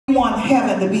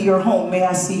to be your home? May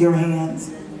I see your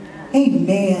hands?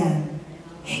 Amen.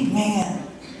 Amen.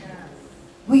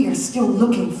 We are still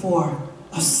looking for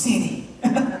a city.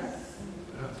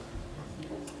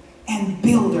 And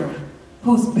builder,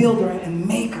 whose builder and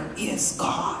maker is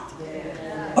God.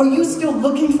 Are you still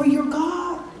looking for your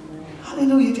God?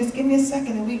 Hallelujah. Just give me a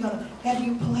second and we're going to have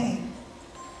you play.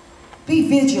 Be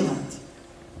vigilant.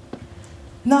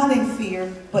 Not in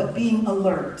fear, but being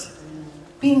alert.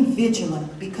 Being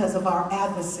vigilant because of our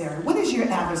adversary. What is your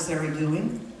adversary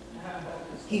doing?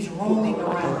 He's roaming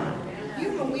around.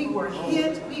 You know, we were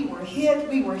hit.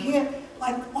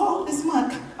 Like all this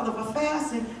month out of a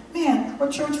fast, and man, our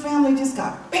church family just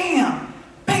got bam,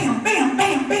 bam, bam,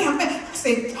 bam, bam, bam. I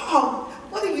said, dog,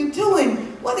 what are you doing?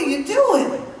 What are you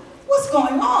doing? What's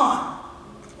going on?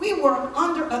 We were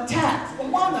under attack.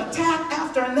 One attack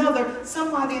after another.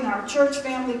 Somebody in our church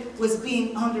family was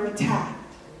being under attack.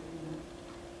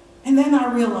 And then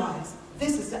I realized,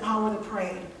 this is the hour to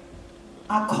pray.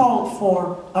 I called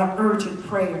for an urgent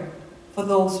prayer for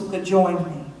those who could join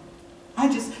me.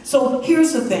 So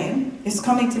here's the thing. It's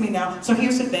coming to me now. So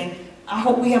here's the thing. I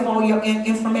hope we have all your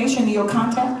information and your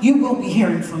contact. You will be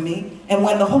hearing from me. And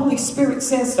when the Holy Spirit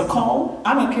says to call,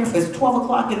 I don't care if it's 12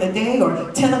 o'clock in the day or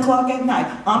 10 o'clock at night,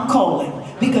 I'm calling.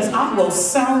 Because I will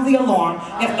sound the alarm.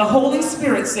 If the Holy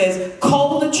Spirit says,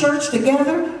 call the church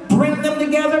together, bring them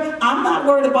together, I'm not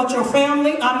worried about your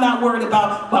family. I'm not worried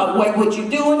about what you're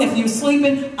doing. If you're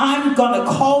sleeping, I'm going to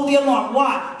call the alarm.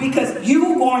 Why? Because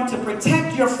you're going to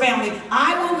protect your family.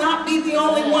 I will not be the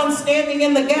only one standing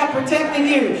in the gap protecting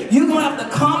you. You're going to have to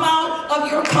come out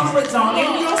of your comfort zone,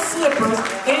 in your slippers,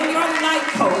 in your night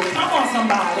coat. Come on,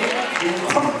 somebody.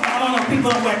 I don't know, people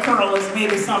don't wear curlers,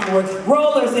 maybe some would.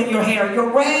 Rollers in your hair, your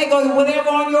rag or whatever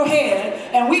on your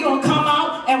head, and we're going to come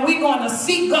out and we're going to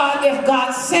seek God. If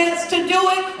God says to do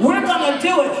it, we're going to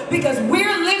do it, because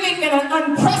we're living in an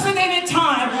unprecedented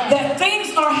time that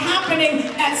things are happening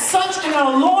at such an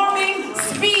alarming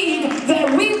speed that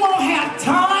we won't have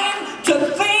time to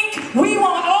think.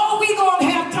 All we're going to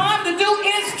have time to do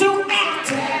is to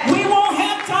act. We won't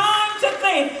have time to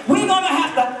think. We're going to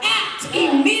have to act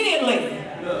immediately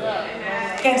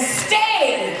and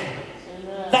stay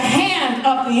the hand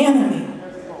of the enemy.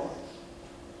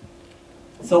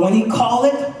 So when he call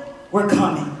it, we're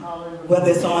coming.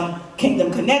 Whether it's on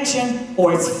Kingdom Connection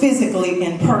or it's physically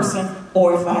in person,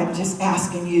 or if I'm just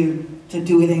asking you to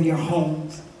do it in your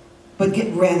homes. But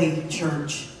get ready,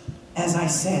 church. As I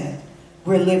said,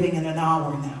 we're living in an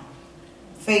hour now.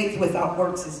 Faith without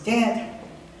works is dead.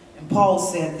 And Paul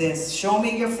said this, show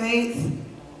me your faith,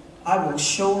 I will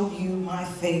show you my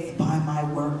faith by my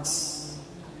works.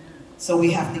 So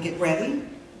we have to get ready.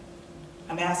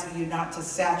 I'm asking you not to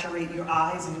saturate your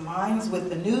eyes and minds with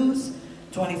the news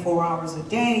 24 hours a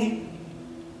day.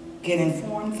 Get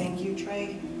informed. Thank you,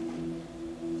 Trey.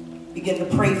 Begin to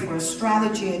pray for a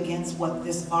strategy against what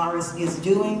this virus is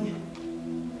doing.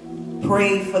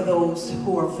 Pray for those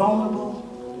who are vulnerable.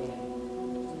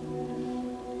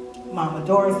 Mama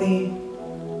Dorothy,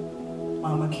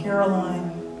 Mama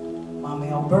Caroline, Mama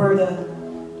Alberta,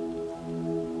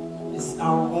 it's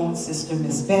our own sister,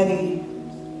 Miss Betty.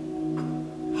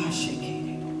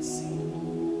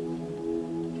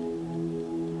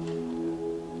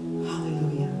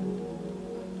 Hallelujah.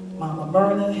 Mama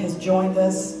Myrna has joined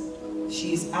us.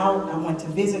 She's out. I went to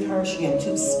visit her. She had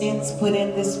 2 stents put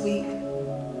in this week.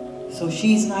 So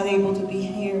she's not able to be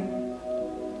here.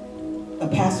 The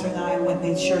pastor and I went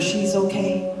and made sure she's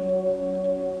okay.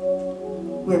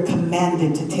 We're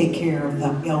commanded to take care of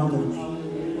the elderly,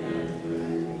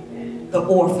 the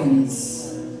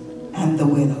orphans, and the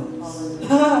widows.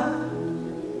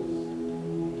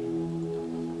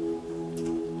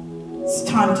 It's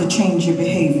time to change your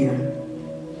behavior.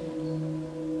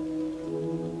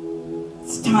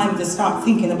 It's time to stop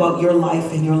thinking about your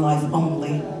life and your life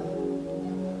only,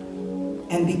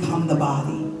 and become the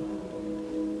body.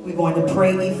 We're going to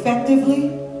pray effectively.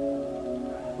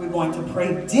 We're going to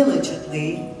pray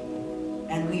diligently,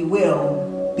 and we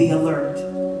will be alert.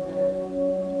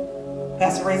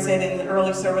 Pastor Ray said in the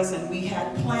early service, and we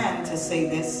had planned to say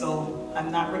this, so I'm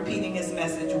not repeating his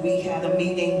message. We had a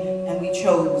meeting and we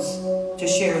chose to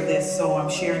share this, so I'm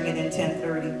sharing it in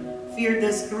 10:30. Fear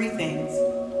does 3 things.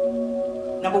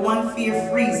 Number 1, fear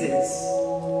freezes,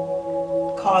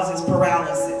 causes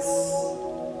paralysis.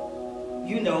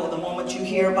 You know, the moment you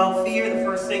hear about fear, the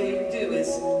first thing you do is,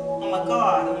 oh my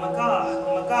God, oh my God,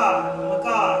 oh my God, oh my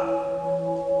God.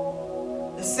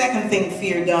 The second thing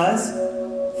fear does,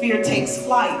 fear takes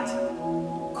flight,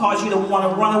 cause you to want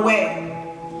to run away,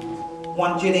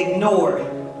 want you to ignore it,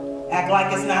 act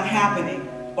like it's not happening,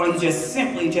 or you just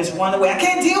simply just run away. I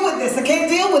can't deal with this, I can't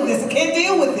deal with this, I can't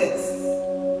deal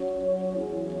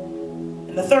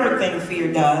third thing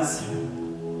fear does,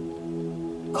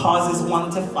 causes one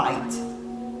to fight.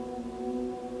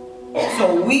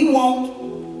 So we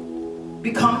won't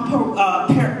become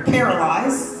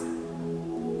paralyzed.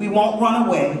 We won't run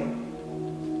away.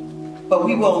 But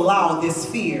we will allow this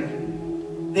fear,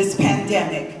 this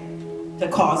pandemic, to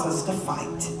cause us to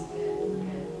fight.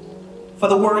 For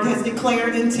the word has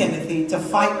declared in Timothy to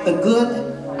fight the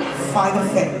good fight of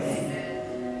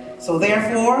faith. So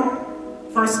therefore,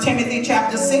 1 Timothy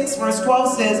chapter 6 verse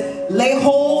 12 says, lay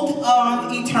hold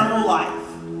on eternal life.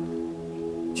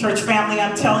 Church family,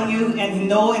 I'm telling you, and you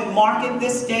know and mark it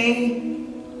this day,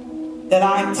 that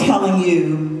I'm telling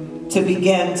you to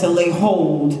begin to lay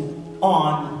hold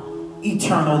on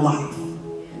eternal life.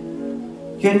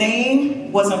 Your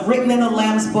name wasn't written in the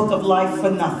Lamb's book of life for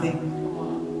nothing.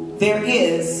 There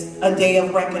is a day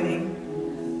of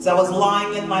reckoning. As I was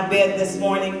lying in my bed this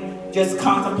morning, just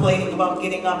contemplating about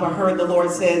getting up, I heard the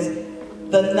Lord says,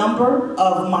 the number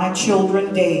of my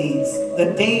children's days,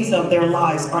 the days of their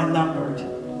lives are numbered.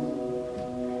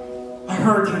 I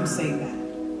heard him say that.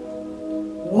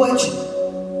 Which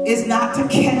is not to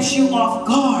catch you off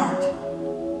guard.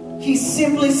 He's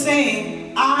simply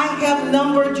saying, I have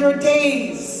numbered your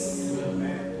days.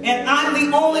 And I'm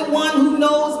the only one who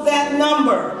knows that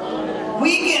number.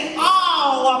 We get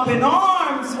all up in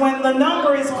arms when the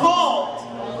number is called.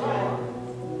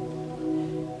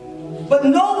 But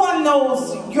no one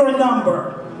knows your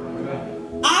number.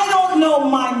 I don't know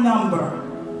my number.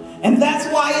 And that's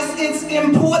why it's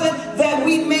important that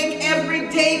we make every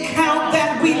day count,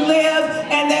 that we live,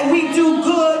 and that we do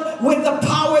good with the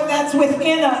power that's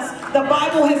within us. The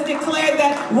Bible has declared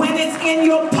that when it's in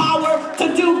your power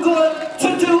to do good,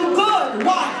 to do good.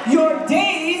 Why? Your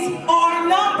days are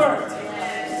numbered.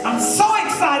 I'm so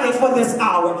excited for this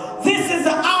hour. This is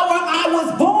the hour I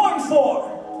was born for.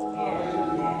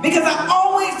 Because I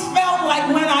always felt like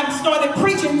when I started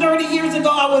preaching 30 years ago,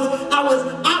 I was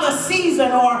out of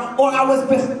season, or I was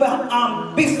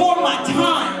before my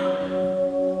time.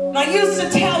 And I used to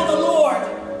tell the Lord,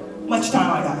 much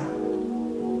time I got.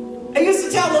 I used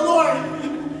to tell the Lord,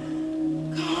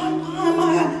 God,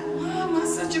 why am I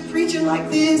such a preacher like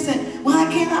this? And why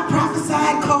can't I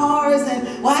prophesy cars?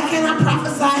 And why can't I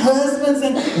prophesy husbands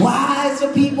and wives for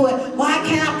people? And why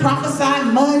can't I prophesy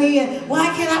money? And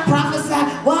why can't I prophesy?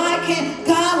 Why can't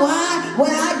God? Why? When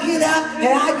I get up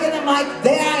and I get them like,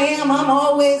 there I am. I'm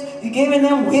always giving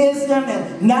them wisdom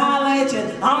and knowledge,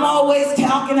 and I'm always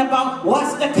talking about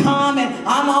what's to come, and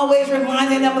I'm always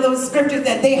reminding them of those scriptures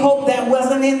that they hope that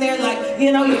wasn't in there, like,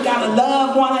 you know, you gotta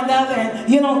love one another, and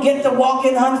you don't get to walk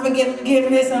in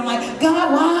unforgiveness. And I'm like,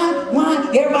 God, why?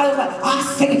 Everybody's like,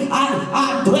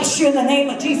 I bless you in the name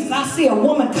of Jesus. I see a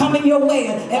woman coming your way,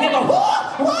 and they go,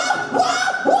 whoa, whoa,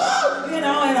 whoa, whoa, you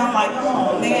know, and I'm like,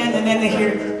 oh man. And then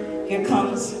here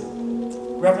comes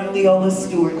Reverend Leola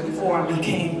Steward before I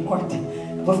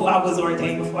was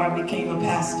ordained, before I became a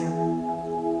pastor.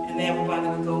 And everybody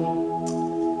would go,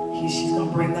 she's going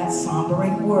to bring that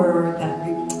sombering word,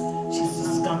 she's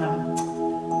just going to,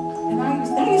 and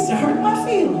that used to hurt my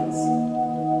feelings.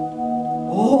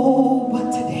 Oh,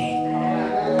 but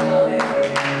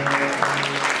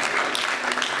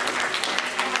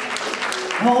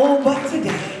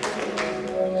today,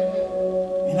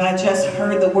 and I just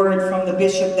heard the word from the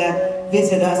bishop that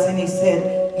visited us, and he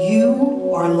said,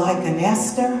 you are like an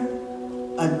Esther,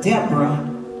 a Deborah,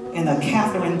 and a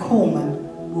Catherine Coleman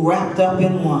wrapped up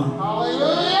in one.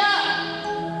 Hallelujah!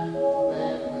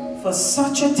 For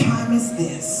such a time as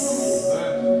this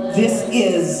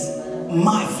is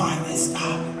my finest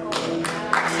hour.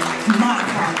 My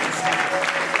finest hour.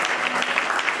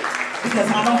 Because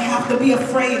I don't have to be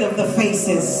afraid of the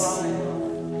faces.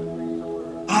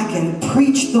 I can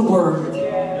preach the word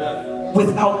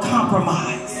without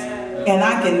compromise, and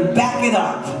I can back it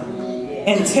up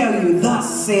and tell you,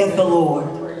 thus saith the Lord.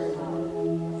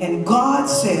 And God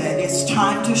said it's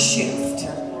time to shift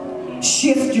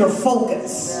your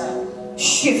focus,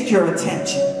 shift your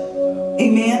attention.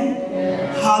 Amen.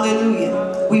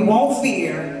 Hallelujah. We won't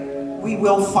fear, we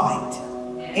will fight.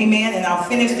 Amen. And I'll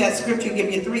finish that scripture, give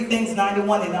you 3 things,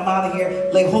 91, and I'm out of here.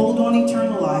 Lay hold on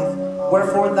eternal life,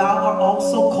 wherefore thou art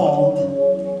also called,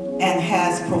 and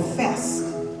has professed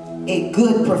a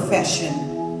good profession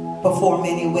before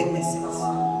many witnesses.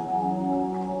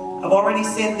 I've already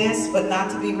said this, but not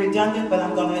to be redundant, but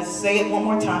I'm going to say it one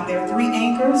more time. There are 3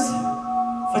 anchors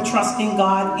for trusting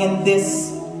God in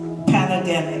this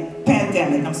pandemic.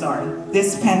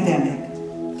 This pandemic.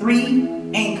 3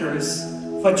 anchors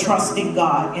for trusting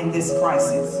God in this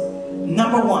crisis.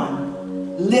 Number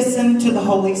 1, listen to the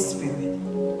Holy Spirit.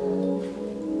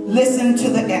 Listen to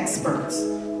the experts.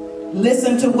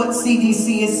 Listen to what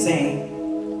CDC is saying.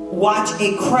 Watch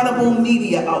a credible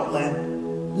media outlet.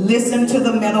 Listen to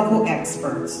the medical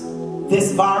experts.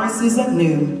 This virus isn't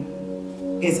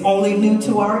new. It's only new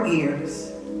to our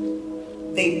ears.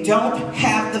 They don't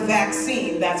have the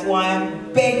vaccine. That's why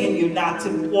I'm begging you not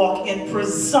to walk in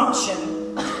presumption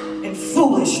and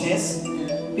foolishness,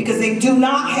 because they do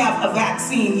not have a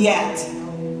vaccine yet.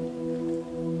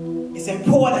 It's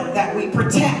important that we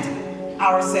protect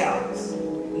ourselves.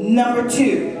 Number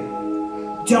two,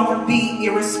 don't be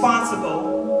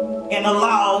irresponsible and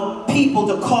allow people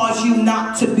to cause you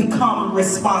not to become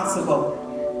responsible.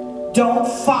 Don't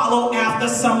follow after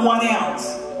someone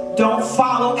else. Don't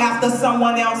follow after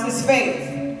someone else's faith.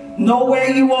 Know where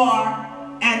you are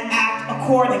and act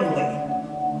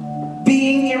accordingly.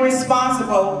 Being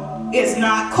irresponsible is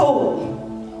not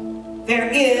cool. There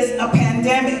is a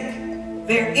pandemic.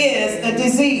 There is a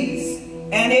disease,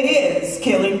 and it is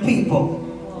killing people.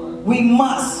 We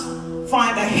must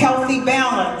find a healthy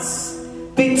balance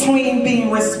between being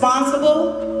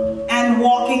responsible and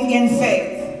walking in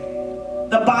faith.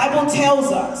 The Bible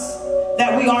tells us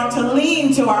that we aren't to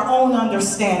lean to our own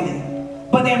understanding,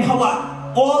 but in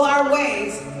all our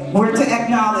ways, we're to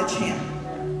acknowledge Him.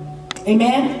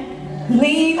 Amen?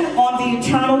 Lean on the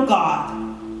eternal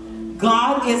God.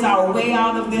 God is our way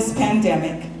out of this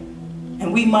pandemic,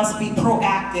 and we must be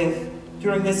proactive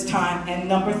during this time. And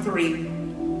number three,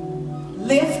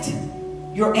 lift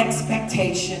your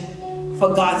expectation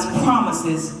for God's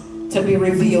promises to be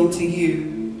revealed to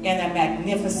you in a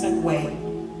magnificent way.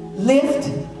 Lift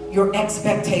your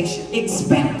expectation.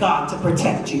 Expect God to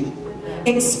protect you.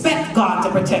 Expect God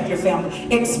to protect your family.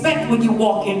 Expect when you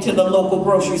walk into the local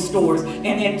grocery stores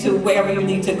and into wherever you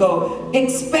need to go.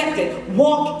 Expect it.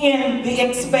 Walk in the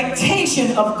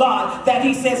expectation of God that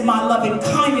He says, my loving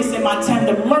kindness and my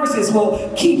tender mercies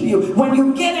will keep you. When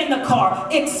you get in the car,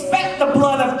 expect the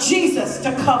blood of Jesus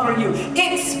to cover you.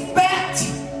 Expect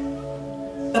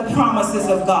the promises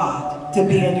of God to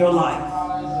be in your life.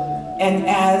 And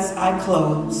as I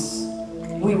close,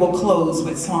 we will close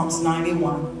with Psalms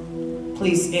 91.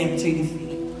 Please stand to your feet.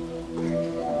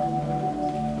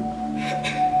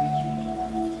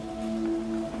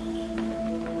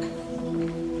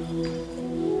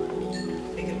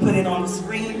 They can put it on the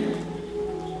screen.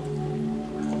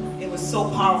 It was so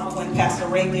powerful when Pastor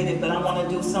Ray did it, but I want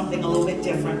to do something a little bit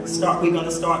different. We're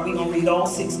going to read all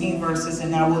 16 verses, and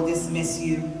now we'll dismiss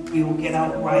you. We will get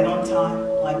out right on time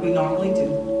like we normally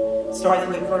do. Starting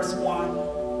with verse 1.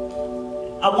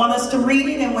 I want us to read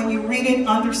it, and when you read it,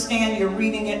 understand you're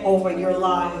reading it over your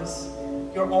lives,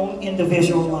 your own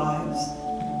individual lives.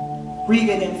 Read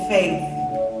it in faith.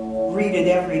 Read it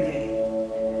every day,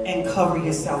 and cover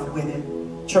yourself with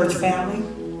it. Church family,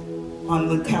 on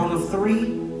the count of 3,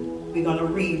 we're going to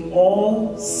read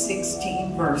all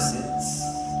 16 verses.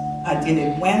 I did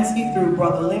it Wednesday through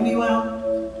Brother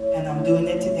Lemuel, and I'm doing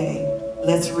it today.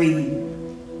 Let's read.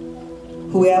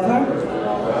 Whoever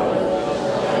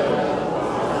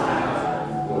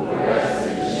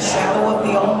shadow of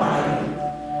the Almighty,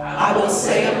 I will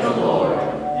say of the Lord,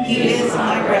 He is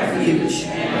my refuge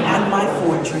and my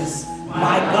fortress,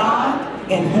 my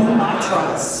God in whom I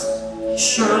trust.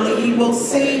 Surely He will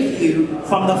save you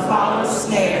from the foul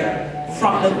snare,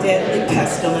 from the deadly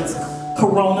pestilence,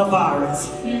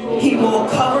 coronavirus. He will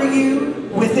cover you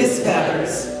with His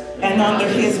feathers, and under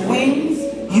His wings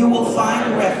you will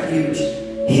find refuge.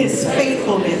 His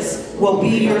faithfulness will be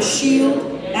your shield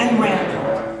and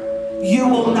rampart. You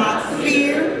will not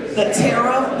fear the terror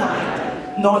of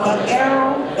night, nor the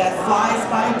arrow that flies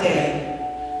by day,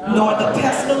 nor the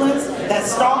pestilence that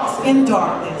stalks in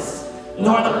darkness,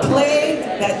 nor the plague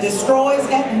that destroys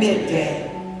at midday.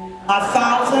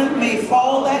 1,000 may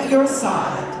fall at your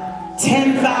side,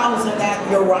 10,000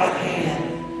 at your right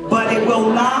hand, but it will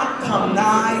not come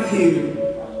nigh you.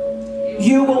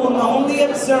 You will only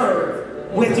observe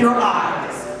with your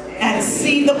eyes and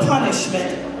see the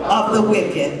punishment of the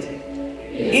wicked.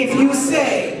 If you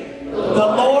say, the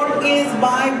Lord is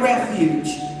my refuge,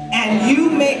 and you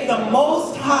make the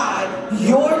Most High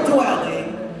your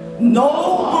dwelling, no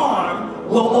harm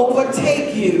will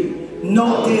overtake you,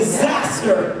 no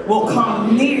disaster will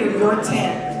come near your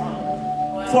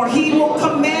tent. For He will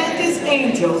command His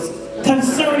angels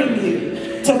concerning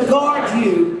you to guard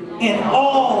you in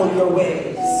all your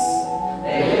ways.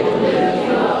 They will lift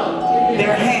you up in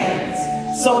their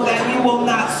hands, so that you will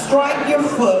not strike your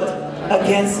foot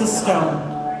against a stone.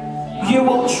 You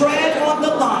will tread on the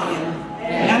lion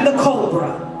and the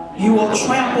cobra. You will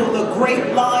trample the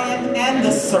great lion and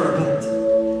the serpent.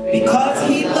 Because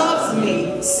He loves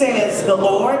me, says the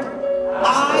Lord,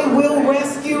 I will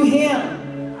rescue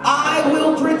him. I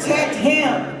will protect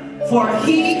him. for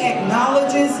he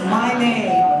acknowledges my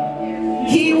name.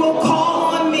 He will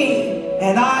call on me,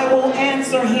 and I will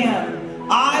answer him.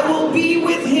 I will be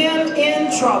with him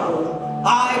in trouble.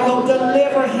 I will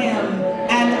deliver him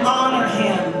and honor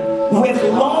him. With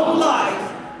long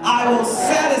life, I will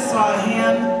satisfy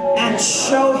him and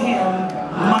show him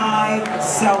my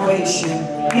salvation.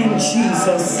 In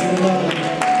Jesus' name.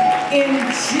 In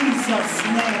Jesus'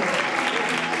 name.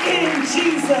 In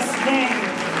Jesus'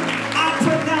 name. I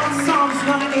pronounce Psalms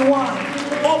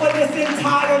 91 over this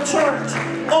entire church,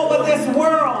 over this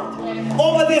world,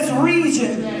 over this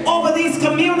region, over these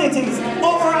communities,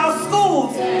 over our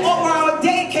schools, over our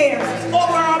daycares,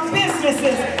 over our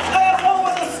businesses,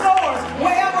 over the stores,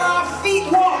 wherever our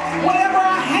feet walk, whatever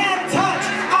our hand touch.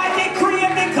 I decree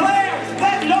and declare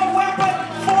that no weapon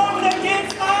formed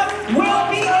against us will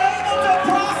be able to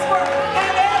prosper,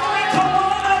 and every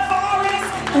coronavirus,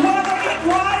 whether it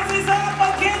rises up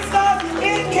against us,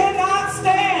 it cannot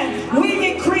stand.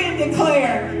 We decree and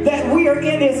declare that we are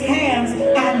in his hands,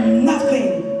 and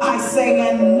nothing, I say,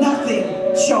 and nothing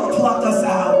shall pluck us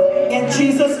out. In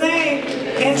Jesus' name,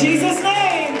 in Jesus' name.